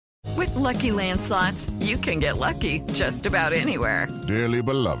Lucky Land Slots, you can get lucky just about anywhere. Dearly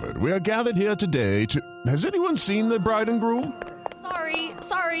beloved, we are gathered here today to... Has anyone seen the bride and groom?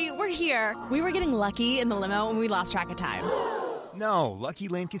 Sorry, we're here. We were getting lucky in the limo and we lost track of time. No, Lucky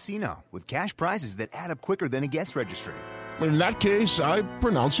Land Casino, with cash prizes that add up quicker than a guest registry. In that case, I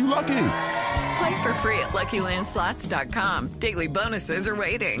pronounce you lucky. Play for free at LuckyLandSlots.com. Daily bonuses are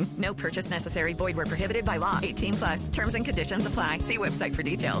waiting. No purchase necessary. Void where prohibited by law. 18+. Terms and conditions apply. See website for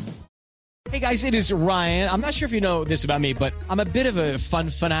details. Hey guys, it is Ryan. I'm not sure if you know this about me, but I'm a bit of a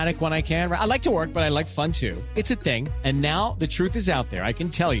fun fanatic when I can. I like to work, but I like fun too. It's a thing. And now the truth is out there. I can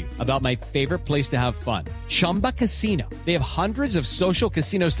tell you about my favorite place to have fun. Chumba Casino. They have hundreds of social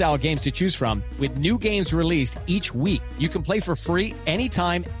casino style games to choose from with new games released each week. You can play for free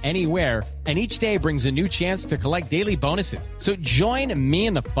anytime, anywhere. And each day brings a new chance to collect daily bonuses. So join me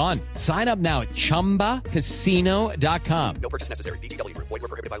in the fun. Sign up now at ChumbaCasino.com. No purchase necessary. VGW. Void where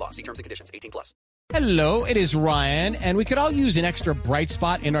prohibited by law. See terms and conditions. 18+. Hello, it is Ryan, and we could all use an extra bright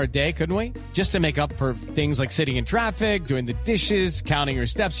spot in our day, couldn't we? Just to make up for things like sitting in traffic, doing the dishes, counting your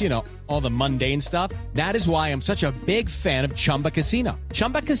steps, you know, all the mundane stuff. That is why I'm such a big fan of Chumba Casino.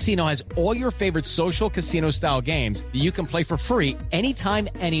 Chumba Casino has all your favorite social casino-style games that you can play for free anytime,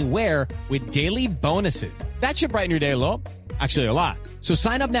 anywhere with daily bonuses. That should brighten your day a little. Actually, a lot. So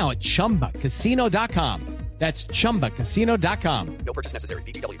sign up now at ChumbaCasino.com. That's ChumbaCasino.com. No purchase necessary.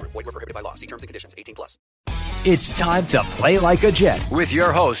 VGW. Void where prohibited by law. See terms and conditions. 18+. It's time to play like a Jet with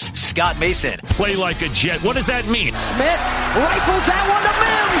your host, Scott Mason. Play like a Jet. What does that mean? Smith rifles that one to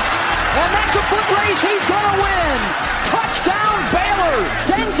Mims. And that's a foot race he's going to win. Touchdown Baylor.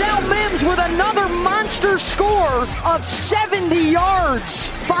 Denzel Mims with another monster score of 70 yards.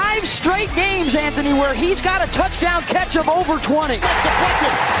 5 straight games, Anthony, where he's got a touchdown catch of over 20. That's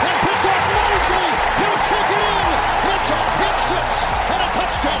deflected and picked up Mosley. He'll take it in. It's a pick six and a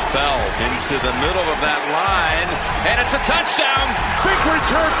touchdown. Bell into the middle of that line, and it's a touchdown. Big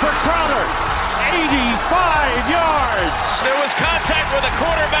return for Crowder. 85 yards. There was contact with the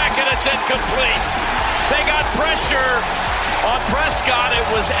quarterback, and it's incomplete. They got pressure on Prescott. It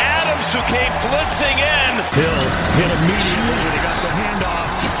was Adams who came blitzing in. Hill hit immediately when he got the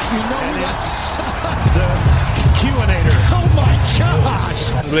handoff. You know that's the Q-inator. Oh my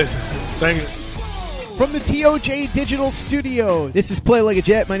gosh. Listen, thank you. From the TOJ Digital Studio, this is Play Like a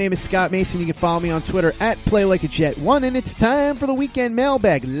Jet. My name is Scott Mason. You can follow me on Twitter at PlayLikeAJet1, and it's time for the weekend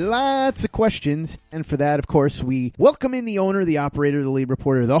mailbag. Lots of questions, and for that, of course, we welcome in the owner, the operator, the lead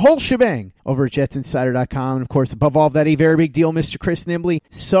reporter, the whole shebang over at JetsInsider.com, and of course, above all that, a very big deal, Mr. Chris Nimbley.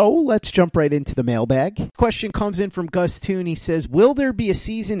 So let's jump right into the mailbag. Question comes in from Gus Toon. He says, will there be a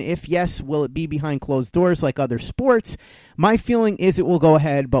season? If yes, will it be behind closed doors like other sports? My feeling is it will go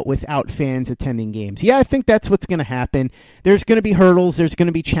ahead, but without fans attending games. Yeah, I think that's what's going to happen. There's going to be hurdles. There's going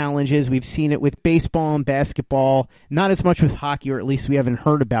to be challenges. We've seen it with baseball and basketball. Not as much with hockey, or at least we haven't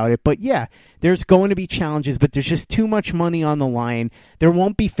heard about it. But yeah, there's going to be challenges, but there's just too much money on the line. There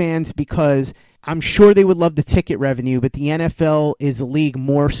won't be fans because I'm sure they would love the ticket revenue, but the NFL is a league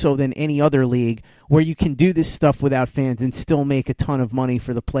more so than any other league where you can do this stuff without fans and still make a ton of money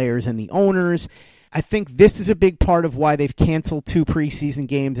for the players and the owners. I think this is a big part of why they've canceled 2 preseason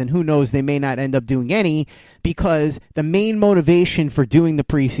games, and who knows, they may not end up doing any, because the main motivation for doing the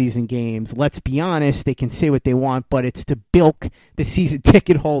preseason games, let's be honest, they can say what they want, but it's to bilk the season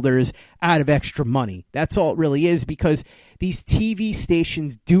ticket holders out of extra money. That's all it really is, because these TV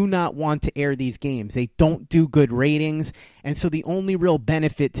stations do not want to air these games. They don't do good ratings, and so the only real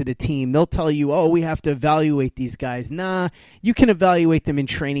benefit to the team, they'll tell you, oh, we have to evaluate these guys. Nah, you can evaluate them in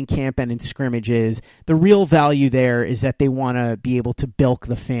training camp and in scrimmages. The real value there is that they want to be able to bilk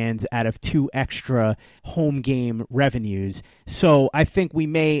the fans out of 2 extra home game revenues. So I think we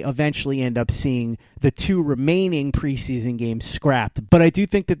may eventually end up seeing the 2 remaining preseason games scrapped. But I do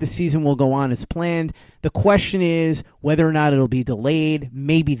think that the season will go on as planned. The question is whether or not it'll be delayed.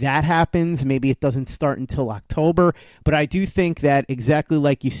 Maybe that happens. Maybe it doesn't start until October. But I do think that, exactly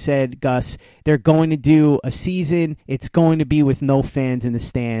like you said, Gus, they're going to do a season. It's going to be with no fans in the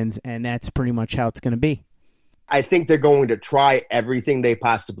stands, and that's pretty much how it's going to be. I think they're going to try everything they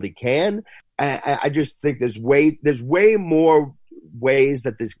possibly can. I just think there's way more ways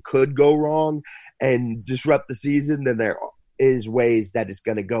that this could go wrong and disrupt the season than there is ways that it's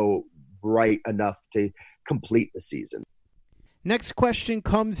going to go right enough to complete the season. Next question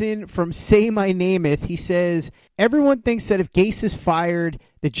comes in from Say My Nameth. He says, everyone thinks that if Gase is fired,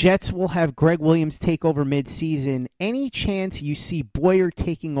 the Jets will have Greg Williams take over midseason. Any chance you see Boyer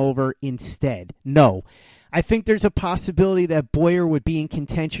taking over instead? No. I think there's a possibility that Boyer would be in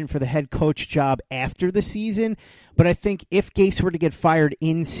contention for the head coach job after the season, but I think if Gase were to get fired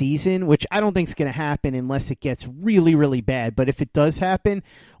in season, which I don't think is going to happen unless it gets really, really bad, but if it does happen,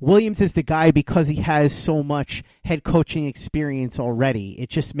 Williams is the guy because he has so much head coaching experience already. It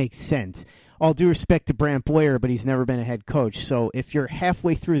just makes sense. All due respect to Brant Boyer, but he's never been a head coach. So if you're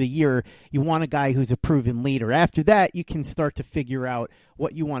halfway through the year, you want a guy who's a proven leader. After that, you can start to figure out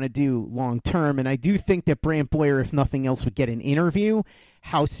what you want to do long term. And I do think that Brant Boyer, if nothing else, would get an interview.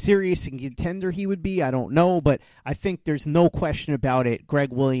 How serious and contender he would be, I don't know. But I think there's no question about it.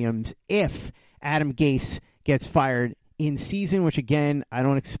 Greg Williams, if Adam Gase gets fired in season, which again, I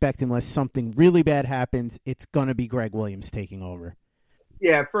don't expect unless something really bad happens, it's going to be Greg Williams taking over.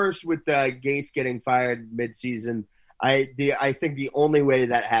 Yeah, first with Gase getting fired midseason, I think the only way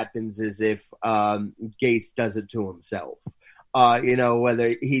that happens is if Gase does it to himself.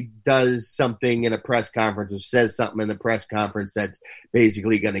 Whether he does something in a press conference or says something in a press conference that's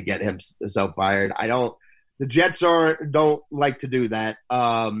basically going to get himself fired. The Jets don't like to do that.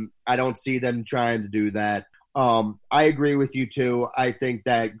 I don't see them trying to do that. I agree with you too. I think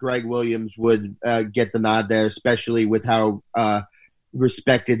that Greg Williams would get the nod there, especially with how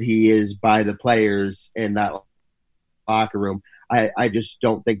respected he is by the players in that locker room. I just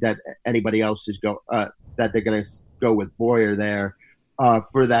don't think that anybody else is that they're going to go with Boyer there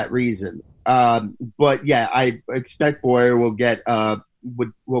for that reason. But yeah, I expect Boyer will get a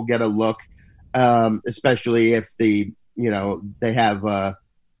look, especially if they have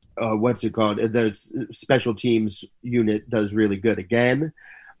what's it called? The special teams unit does really good again.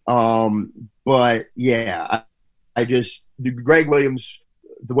 But yeah, I just Greg Williams,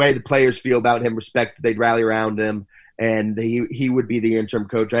 the way the players feel about him, respect, they'd rally around him, and he would be the interim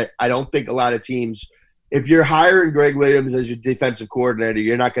coach. I don't think a lot of teams, if you're hiring Greg Williams as your defensive coordinator,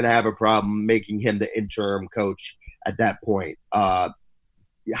 you're not going to have a problem making him the interim coach at that point.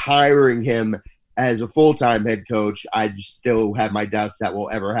 Hiring him as a full-time head coach, I just still have my doubts that will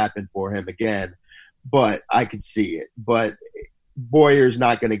ever happen for him again, but I could see it. But Boyer's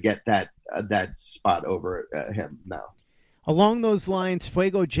not going to get that spot over him now. Along those lines,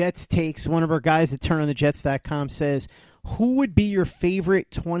 Fuego Jets takes, one of our guys at TurnOnTheJets.com says, who would be your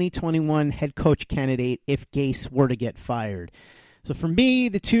favorite 2021 head coach candidate if Gase were to get fired? So for me,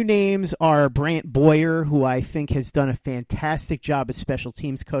 the two names are Brant Boyer, who I think has done a fantastic job as special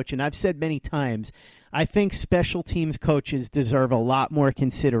teams coach. And I've said many times, I think special teams coaches deserve a lot more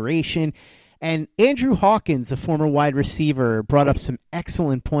consideration. And Andrew Hawkins, a former wide receiver, brought up some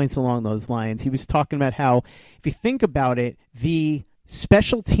excellent points along those lines. He was talking about how, if you think about it, the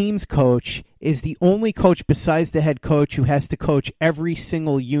special teams coach is the only coach besides the head coach who has to coach every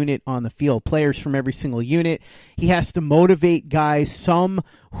single unit on the field, players from every single unit. He has to motivate guys, some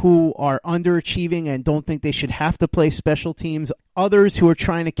who are underachieving and don't think they should have to play special teams, others who are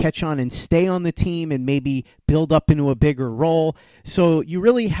trying to catch on and stay on the team and maybe build up into a bigger role. So you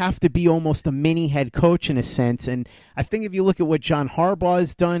really have to be almost a mini head coach in a sense. And I think if you look at what John Harbaugh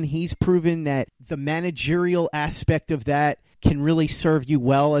has done, he's proven that the managerial aspect of that can really serve you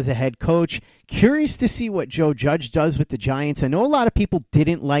well as a head coach. Curious to see what Joe Judge does with the Giants. I know a lot of people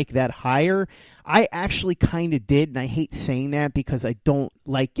didn't like that hire. I actually kind of did, and I hate saying that because I don't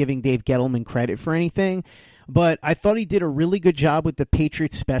like giving Dave Gettleman credit for anything. But I thought he did a really good job with the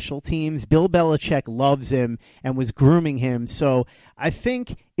Patriots special teams. Bill Belichick loves him and was grooming him. So I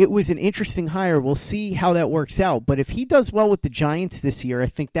think it was an interesting hire. We'll see how that works out. But if he does well with the Giants this year, I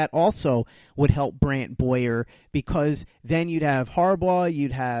think that also would help Brant Boyer, because then you'd have Harbaugh,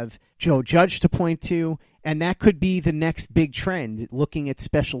 you'd have Joe Judge to point to, and that could be the next big trend, looking at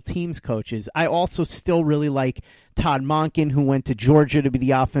special teams coaches. I also still really like Todd Monken, who went to Georgia to be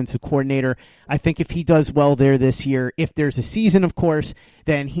the offensive coordinator. I think if he does well there this year, if there's a season, of course,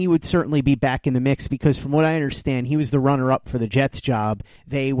 then he would certainly be back in the mix, because from what I understand, he was the runner-up for the Jets job.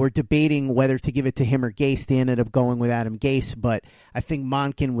 They were debating whether to give it to him or Gase. They ended up going with Adam Gase, but I think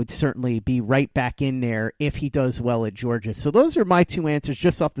Monken would certainly be right back in there if he does well at Georgia. So those are my two answers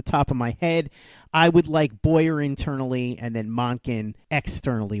just off the top of my head. I would like Boyer internally and then Monken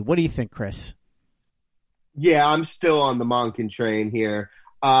externally. What do you think, Chris? Yeah, I'm still on the Monken train here.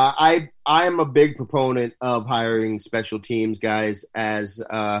 I'm a big proponent of hiring special teams guys as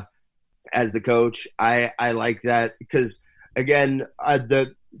the coach. I like that because, again,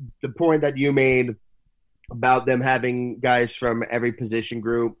 the point that you made about them having guys from every position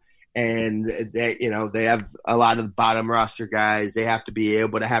group, and they have a lot of bottom roster guys. They have to be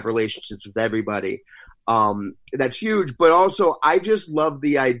able to have relationships with everybody. That's huge. But also, I just love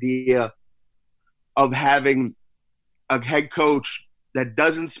the idea of having a head coach that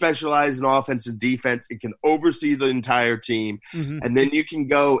doesn't specialize in offense and defense. It can oversee the entire team. Mm-hmm. And then you can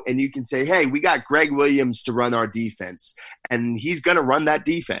go and you can say, hey, we got Greg Williams to run our defense, and he's going to run that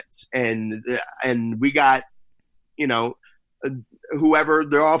defense. And we got, whoever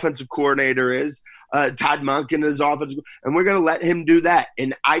their offensive coordinator is, Todd Monken is offensive, and we're going to let him do that.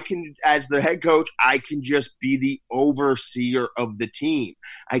 And I can, as the head coach, I can just be the overseer of the team.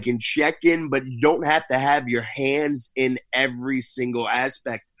 I can check in, but you don't have to have your hands in every single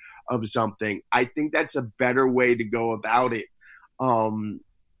aspect of something. I think that's a better way to go about it.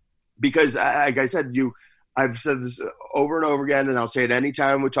 Because like I said, I've said this over and over again, and I'll say it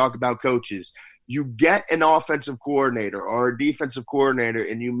anytime we talk about coaches. You get an offensive coordinator or a defensive coordinator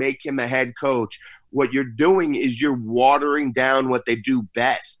and you make him a head coach, what you're doing is you're watering down what they do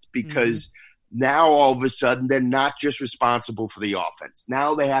best, because now all of a sudden they're not just responsible for the offense.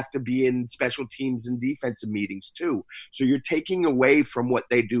 Now they have to be in special teams and defensive meetings too. So you're taking away from what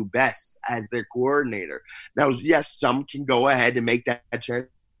they do best as their coordinator. Now, yes, some can go ahead and make that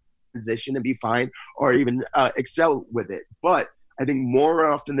transition and be fine or even excel with it. But I think more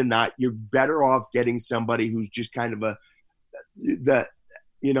often than not, you're better off getting somebody who's just kind of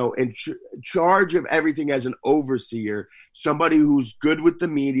in charge of everything as an overseer, somebody who's good with the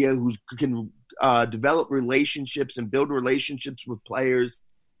media, who can develop relationships and build relationships with players.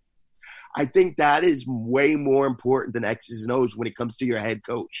 I think that is way more important than X's and O's when it comes to your head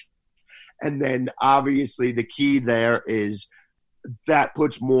coach. And then obviously the key there is that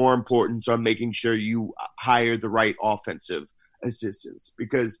puts more importance on making sure you hire the right offensive assistants,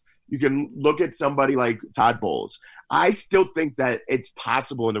 because you can look at somebody like Todd Bowles. I still think that it's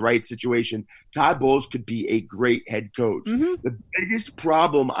possible in the right situation. Todd Bowles could be a great head coach. Mm-hmm. The biggest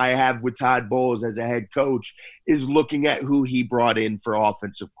problem I have with Todd Bowles as a head coach is looking at who he brought in for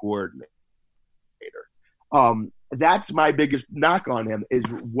offensive coordinator. That's my biggest knock on him, is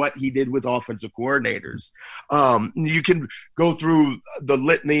what he did with offensive coordinators. You can go through the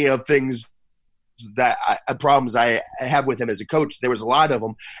litany of things problems I have with him as a coach. There was a lot of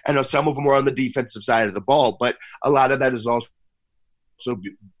them. I know some of them were on the defensive side of the ball, but a lot of that is also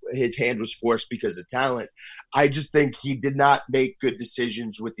his hand was forced because of talent. I just think he did not make good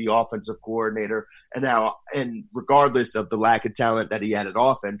decisions with the offensive coordinator, and regardless of the lack of talent that he had at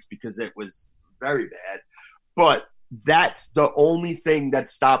offense, because it was very bad. But that's the only thing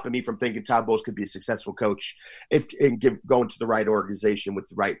that's stopping me from thinking Todd Bowles could be a successful coach going to the right organization with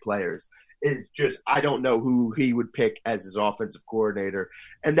the right players. It's just, I don't know who he would pick as his offensive coordinator,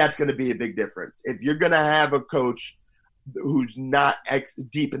 and that's going to be a big difference. If you're going to have a coach who's not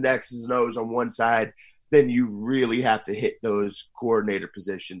deep in the X's and O's on one side, then you really have to hit those coordinator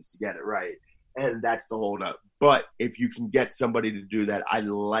positions to get it right, and that's the holdup. But if you can get somebody to do that, I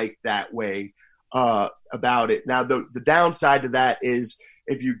like that way about it. Now, the downside to that is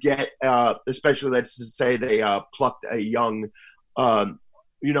if you get, especially let's just say they plucked a young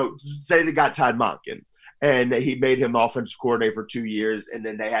say they got Todd Monken and he made him offensive coordinator for 2 years, and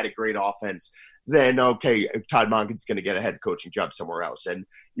then they had a great offense. Then, okay, Todd Monken's going to get a head coaching job somewhere else. And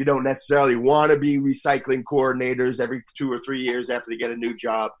you don't necessarily want to be recycling coordinators every 2 or 3 years after they get a new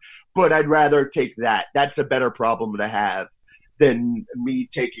job. But I'd rather take that. That's a better problem to have than me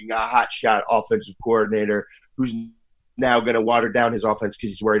taking a hotshot offensive coordinator who's now going to water down his offense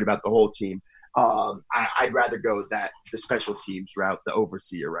because he's worried about the whole team. I'd rather go the special teams route, the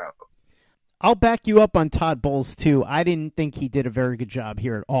overseer route. I'll back you up on Todd Bowles, too. I didn't think he did a very good job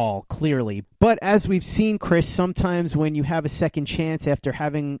here at all, clearly. But as we've seen, Chris, sometimes when you have a second chance after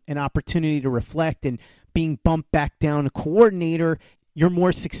having an opportunity to reflect and being bumped back down a coordinator, you're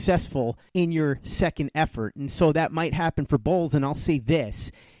more successful in your second effort. And so that might happen for Bowles, and I'll say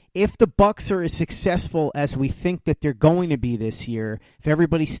this. If the Bucs are as successful as we think that they're going to be this year, if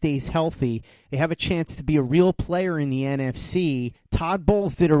everybody stays healthy, they have a chance to be a real player in the NFC. Todd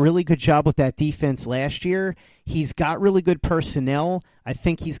Bowles did a really good job with that defense last year. He's got really good personnel. I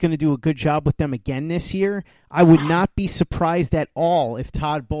think he's going to do a good job with them again this year. I would not be surprised at all if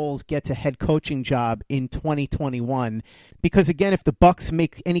Todd Bowles gets a head coaching job in 2021. Because, again, if the Bucs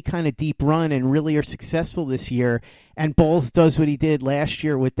make any kind of deep run and really are successful this year, and Bowles does what he did last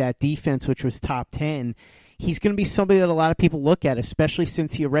year with that defense, which was top 10, he's going to be somebody that a lot of people look at, especially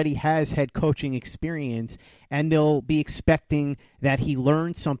since he already has head coaching experience, and they'll be expecting that he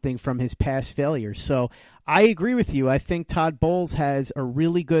learned something from his past failures. So I agree with you. I think Todd Bowles has a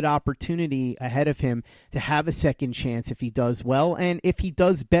really good opportunity ahead of him to have a second chance if he does well, and if he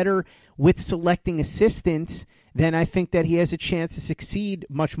does better with selecting assistants then I think that he has a chance to succeed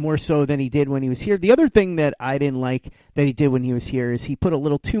much more so than he did when he was here. The other thing that I didn't like that he did when he was here is he put a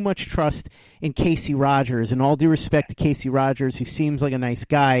little too much trust in Casey Rogers. And all due respect to Casey Rogers, who seems like a nice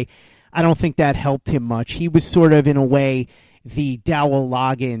guy, I don't think that helped him much. He was sort of, in a way, the Dowell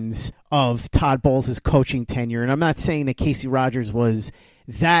Loggins of Todd Bowles' coaching tenure. And I'm not saying that Casey Rogers was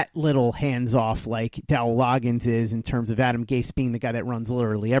that little hands-off like Dowell Loggins is in terms of Adam Gase being the guy that runs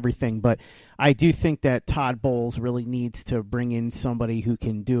literally everything. But I do think that Todd Bowles really needs to bring in somebody who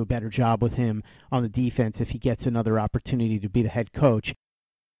can do a better job with him on the defense if he gets another opportunity to be the head coach.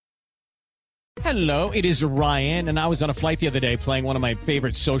 Hello, it is Ryan, and I was on a flight the other day playing one of my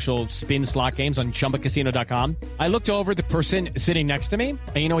favorite social spin slot games on ChumbaCasino.com. I looked over at the person sitting next to me,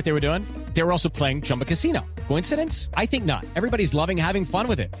 and you know what they were doing? They were also playing Chumba Casino. Coincidence? I think not. Everybody's loving having fun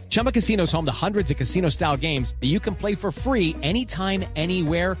with it. Chumba Casino is home to hundreds of casino-style games that you can play for free anytime,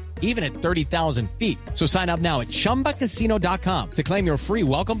 anywhere, even at 30,000 feet. So sign up now at ChumbaCasino.com to claim your free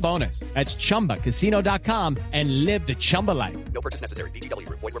welcome bonus. That's ChumbaCasino.com and live the Chumba life. No purchase necessary. VGW.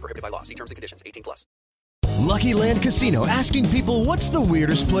 Void where prohibited by law. See terms and conditions. 18+. Lucky Land Casino, asking people, what's the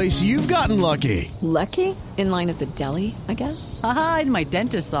weirdest place you've gotten lucky? Lucky? In line at the deli, I guess? Aha, in my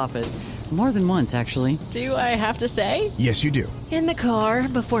dentist's office. More than once, actually. Do I have to say? Yes, you do. In the car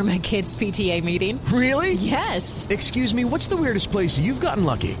before my kids' PTA meeting. Really? Yes. Excuse me, what's the weirdest place you've gotten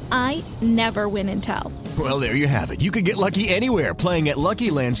lucky? I never win and tell. Well, there you have it. You can get lucky anywhere, playing at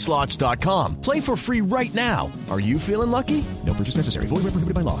LuckyLandSlots.com. Play for free right now. Are you feeling lucky? No purchase necessary. Void where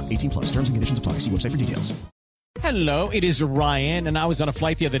prohibited by law. 18+. Terms and conditions apply. See website for details. Hello, it is Ryan, and I was on a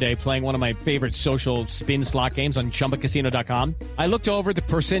flight the other day playing one of my favorite social spin slot games on ChumbaCasino.com. I looked over at the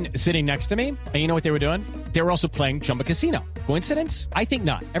person sitting next to me, and you know what they were doing? They were also playing Chumba Casino. Coincidence? I think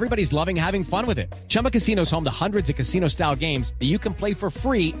not. Everybody's loving having fun with it. Chumba Casino is home to hundreds of casino-style games that you can play for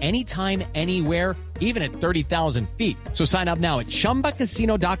free anytime, anywhere, even at 30,000 feet. So sign up now at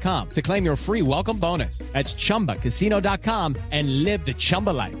ChumbaCasino.com to claim your free welcome bonus. That's ChumbaCasino.com and live the Chumba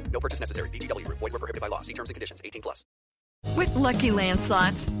life. No purchase necessary. VGW. Void where prohibited by law. See terms and conditions. 18+. With Lucky Land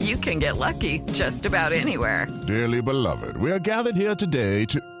Slots, you can get lucky just about anywhere. Dearly beloved, we are gathered here today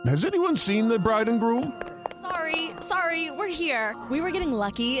to... Has anyone seen the bride and groom? Sorry, we're here. We were getting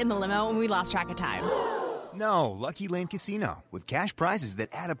lucky in the limo and we lost track of time. No, Lucky Land Casino, with cash prizes that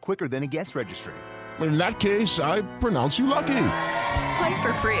add up quicker than a guest registry. In that case, I pronounce you lucky. Play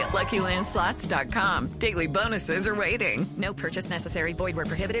for free at LuckyLandSlots.com. Daily bonuses are waiting. No purchase necessary. Void where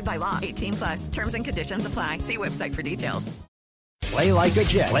prohibited by law. 18+. Terms and conditions apply. See website for details. Play like a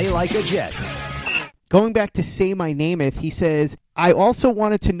Jet. Play like a Jet. Going back to Say My Namath, he says, I also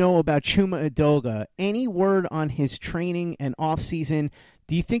wanted to know about Chuma Edoga. Any word on his training and offseason?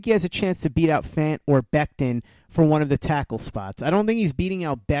 Do you think he has a chance to beat out Fant or Becton for one of the tackle spots? I don't think he's beating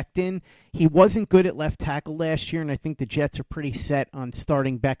out Becton. He wasn't good at left tackle last year, and I think the Jets are pretty set on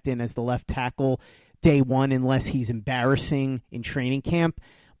starting Becton as the left tackle day one unless he's embarrassing in training camp.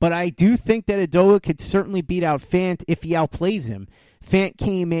 But I do think that Edoga could certainly beat out Fant if he outplays him. Fant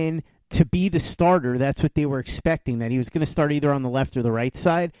came in to be the starter. That's what they were expecting, that he was going to start either on the left or the right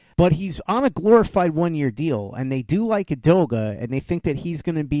side. But he's on a glorified one-year deal, and they do like Edoga, and they think that he's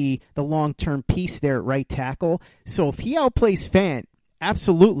going to be the long-term piece there at right tackle. So if he outplays Fant,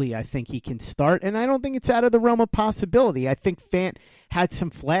 absolutely, I think he can start, and I don't think it's out of the realm of possibility. I think Fant had some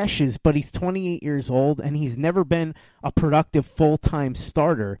flashes, but he's 28 years old, and he's never been a productive full-time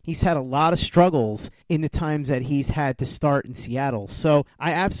starter. He's had a lot of struggles in the times that he's had to start in Seattle. So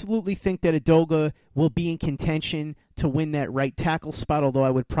I absolutely think that Edoga will be in contention to win that right tackle spot, although I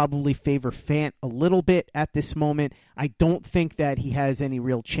would probably favor Fant a little bit at this moment. I don't think that he has any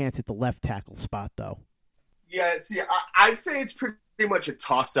real chance at the left tackle spot, though. Yeah, see, I'd say it's pretty much a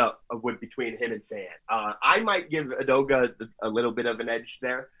toss-up between him and Fant. I might give Edoga a little bit of an edge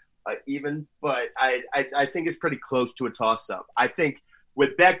there, even, but I think it's pretty close to a toss-up. I think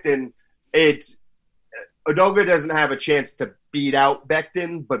with Becton, Edoga doesn't have a chance to beat out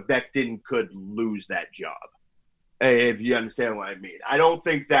Becton, but Becton could lose that job, if you understand what I mean. I don't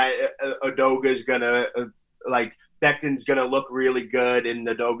think that Edoga is going to, Becton's going to look really good and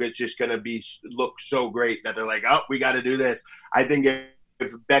Edoga's just going to look so great that they're like, oh, we got to do this. I think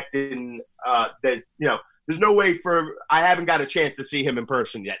if Becton, there's no way I haven't got a chance to see him in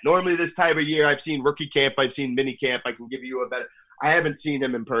person yet. Normally this time of year, I've seen rookie camp, I've seen mini camp. I can give you I haven't seen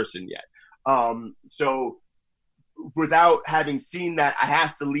him in person yet. So without having seen that, I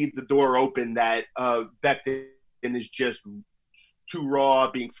have to leave the door open that Becton is just too raw,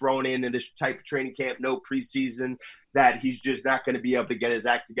 being thrown in this type of training camp, no preseason, that he's just not going to be able to get his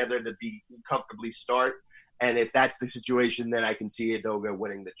act together to be comfortably start. And if that's the situation, then I can see Edoga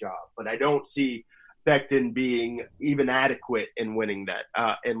winning the job. But I don't see Becton being even adequate in winning that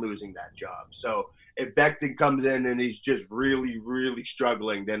and losing that job. So if Becton comes in and he's just really, really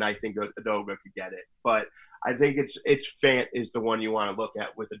struggling, then I think Udoka could get it. But I think it's Fant is the one you want to look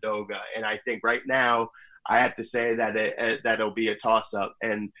at with Udoka, and I think right now I have to say that that'll be a toss-up.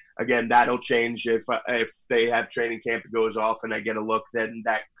 And again, that'll change if they have training camp that goes off and I get a look. Then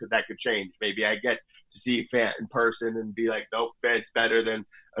that could change. Maybe I get to see Fant in person and be like, nope, Fant's better than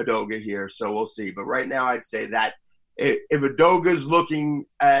Udoka here. So we'll see. But right now, I'd say that if Udoka's looking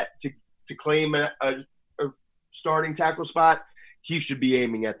to claim a starting tackle spot, he should be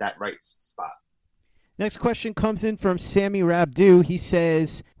aiming at that right spot. Next question comes in from Sammy Rabdu. He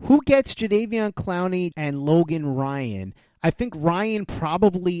says, who gets Jadeveon Clowney and Logan Ryan? I think Ryan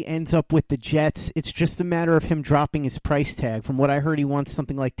probably ends up with the Jets. It's just a matter of him dropping his price tag. From what I heard, he wants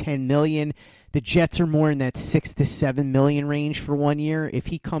something like $10 million. The Jets are more in that $6 to $7 million range for 1 year. If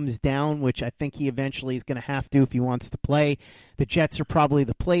he comes down, which I think he eventually is going to have to if he wants to play, the Jets are probably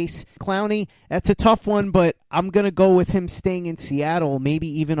the place. Clowney, that's a tough one, but I'm going to go with him staying in Seattle, maybe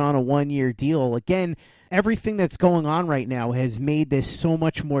even on a 1 year deal. Again, everything that's going on right now has made this so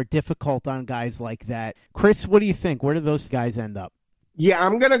much more difficult on guys like that. Chris, what do you think? Where do those guys end up? Yeah,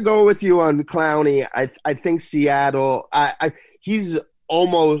 I'm going to go with you on Clowney. I think Seattle, he's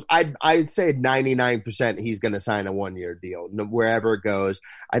almost, I'd say 99% he's going to sign a 1 year deal wherever it goes.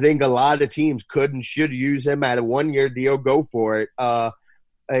 I think a lot of teams could and should use him at a 1 year deal. Go for it.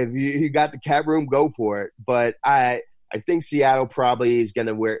 If you got the cap room, go for it. But I think Seattle probably is going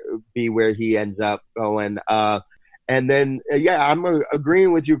to be where he ends up going. And then, I'm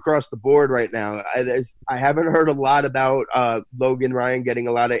agreeing with you across the board right now. I haven't heard a lot about Logan Ryan getting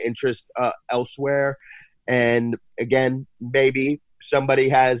a lot of interest elsewhere. And again, maybe somebody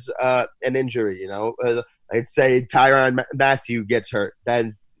has an injury, I'd say Tyrann Mathieu gets hurt.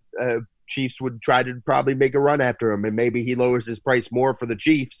 Then Chiefs would try to probably make a run after him, and maybe he lowers his price more for the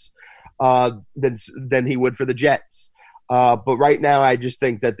Chiefs than he would for the Jets. But right now, I just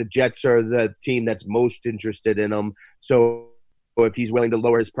think that the Jets are the team that's most interested in him. So if he's willing to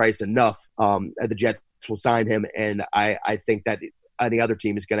lower his price enough, the Jets will sign him. And I think that any other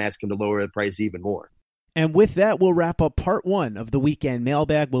team is going to ask him to lower the price even more. And with that, we'll wrap up part 1 of the weekend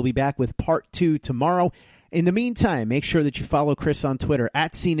mailbag. We'll be back with part 2 tomorrow. In the meantime, make sure that you follow Chris on Twitter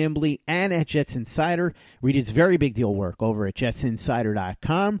at @CNimbly and at Jets Insider. Read his very big deal work over at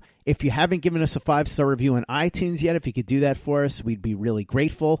jetsinsider.com. If you haven't given us a 5-star review on iTunes yet, if you could do that for us, we'd be really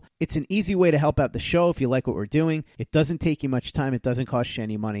grateful. It's an easy way to help out the show if you like what we're doing. It doesn't take you much time. It doesn't cost you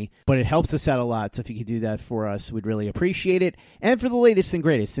any money, but it helps us out a lot. So if you could do that for us, we'd really appreciate it. And for the latest and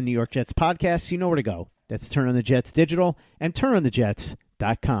greatest in New York Jets podcasts, you know where to go. That's Turn on the Jets Digital and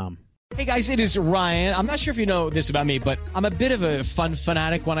turnonthejets.com. Hey guys, it is Ryan. I'm not sure if you know this about me, but I'm a bit of a fun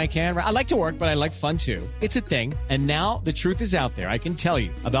fanatic when I can. I like to work, but I like fun too. It's a thing. And now the truth is out there. I can tell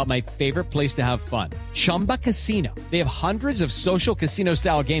you about my favorite place to have fun. Chumba Casino. They have hundreds of social casino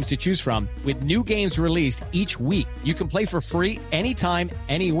style games to choose from with new games released each week. You can play for free anytime,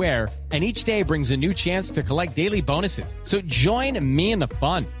 anywhere. And each day brings a new chance to collect daily bonuses. So join me in the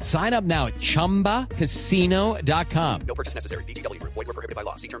fun. Sign up now at ChumbaCasino.com. No purchase necessary. VGW Group. Void where prohibited by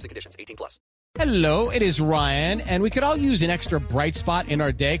law. See terms and conditions. 18+. Hello, it is Ryan, and we could all use an extra bright spot in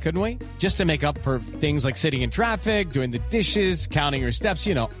our day, couldn't we? Just to make up for things like sitting in traffic, doing the dishes, counting your steps,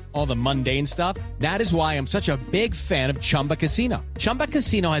 all the mundane stuff. That is why I'm such a big fan of Chumba Casino. Chumba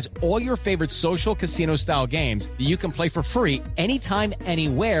Casino has all your favorite social casino-style games that you can play for free anytime,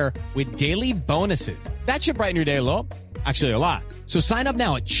 anywhere with daily bonuses. That should brighten your day a little. Actually, a lot. So sign up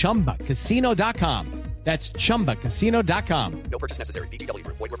now at ChumbaCasino.com. That's ChumbaCasino.com. No purchase necessary. VGW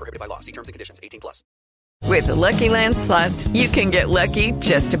Group. Void where prohibited by law. See terms and conditions. 18+. With the Lucky Land Slots, you can get lucky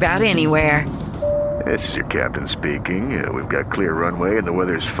just about anywhere. This is your captain speaking. We've got clear runway and the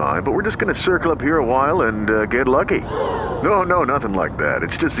weather's fine, but we're just going to circle up here a while and get lucky. No, nothing like that.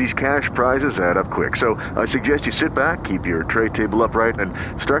 It's just these cash prizes add up quick. So I suggest you sit back, keep your tray table upright, and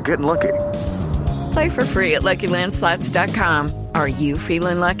start getting lucky. Play for free at LuckyLandSlots.com. Are you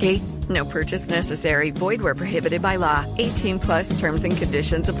feeling lucky? No purchase necessary. Void where prohibited by law. 18+ terms and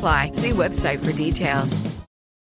conditions apply. See website for details.